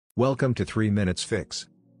Welcome to 3 Minutes Fix.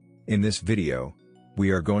 In this video,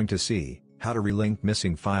 we are going to see how to relink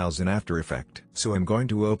missing files in After Effects. So I'm going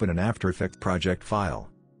to open an After Effects project file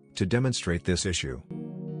to demonstrate this issue.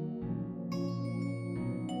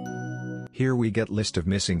 Here we get list of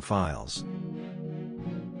missing files.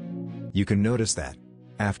 You can notice that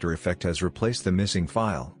After Effects has replaced the missing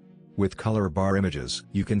file with color bar images.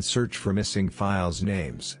 You can search for missing files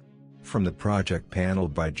names from the project panel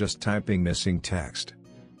by just typing missing text.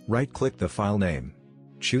 Right-click the file name.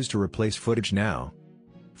 Choose to replace footage now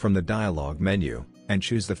from the dialog menu, and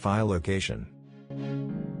choose the file location.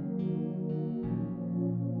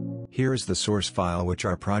 Here is the source file which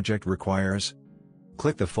our project requires.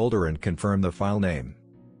 Click the folder and confirm the file name.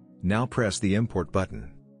 Now press the import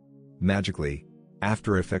button. Magically,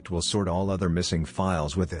 After Effects will sort all other missing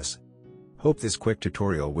files with this. Hope this quick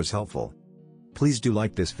tutorial was helpful. Please do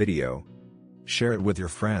like this video. Share it with your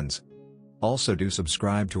friends. Also do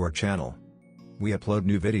subscribe to our channel. We upload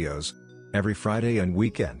new videos every Friday and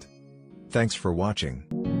weekend. Thanks for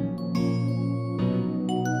watching.